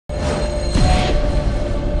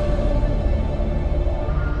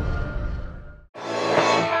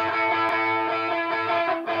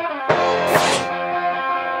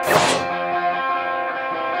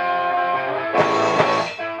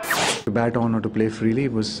bat on or to play freely.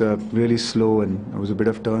 It was really slow, and it was a bit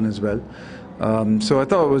of turn as well. So I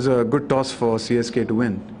thought it was a good toss for CSK to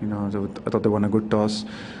win. So I thought they won a good toss.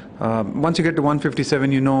 Once you get to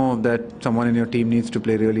 157, you know that someone in your team needs to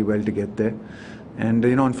play really well to get there. And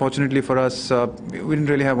unfortunately for us, we didn't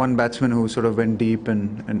really have one batsman who sort of went deep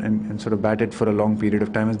and sort of batted for a long period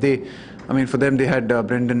of time. For them, they had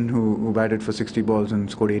Brendan who batted for 60 balls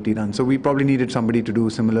and scored 80 runs. So we probably needed somebody to do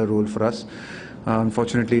a similar role for us.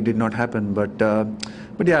 Unfortunately, it did not happen. But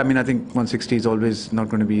yeah, I think 160 is always not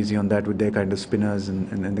going to be easy on that with their kind of spinners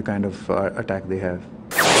and the kind of attack they have.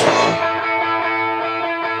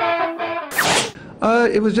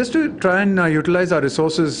 It was just to try and utilize our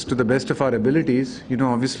resources to the best of our abilities.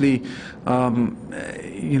 Obviously, Watson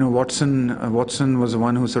was the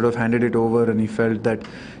one who sort of handed it over, and he felt that,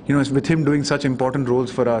 with him doing such important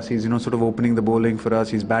roles for us, he's sort of opening the bowling for us,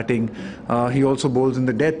 he's batting, he also bowls in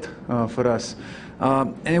the death for us.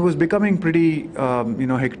 And it was becoming pretty,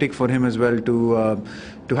 hectic for him as well to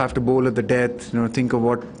have to bowl at the death.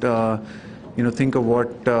 Think of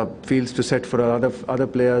what fields to set for other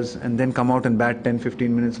players, and then come out and bat 10-15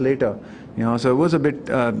 minutes later. So it was a bit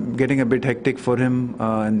getting a bit hectic for him.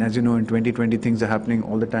 And as you know, in 2020 things are happening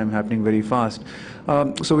all the time, happening very fast.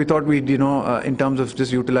 So we thought we'd, in terms of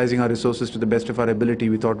just utilizing our resources to the best of our ability,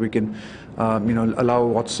 we thought we can, allow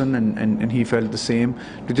Watson, and he felt the same,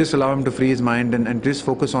 to just allow him to free his mind and just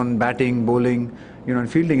focus on batting, bowling,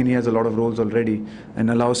 and fielding, and he has a lot of roles already,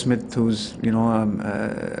 and allow Smith, who's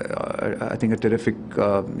I think a terrific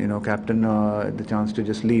captain, the chance to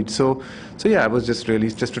just lead. So yeah, it was just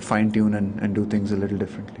to fine tune and do things a little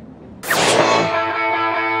differently.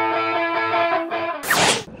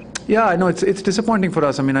 Yeah, I know it's disappointing for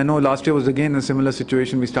us. I know last year was again a similar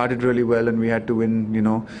situation. We started really well and we had to win,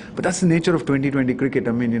 But that's the nature of 2020 cricket.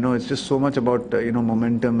 It's just so much about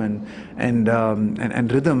momentum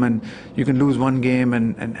and rhythm. And you can lose one game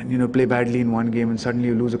and play badly in one game, and suddenly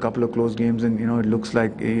you lose a couple of close games, and it looks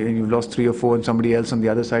like you've lost 3 or 4, and somebody else on the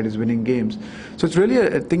other side is winning games. So it's really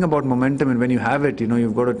a thing about momentum, and when you have it,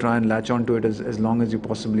 you've got to try and latch onto it as long as you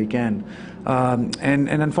possibly can. And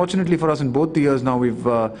unfortunately for us, in both the years now, we've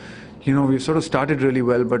sort of started really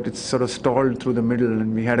well, but it's sort of stalled through the middle,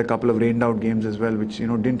 and we had a couple of rained out games as well, which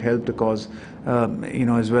didn't help the cause,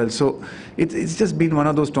 as well. So it's just been one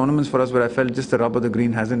of those tournaments for us where I felt just the rub of the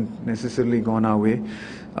green hasn't necessarily gone our way.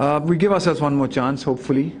 We give ourselves one more chance,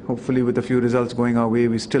 hopefully with a few results going our way,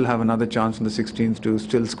 we still have another chance on the 16th to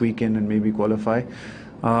still squeak in and maybe qualify,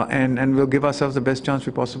 and we'll give ourselves the best chance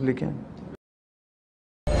we possibly can.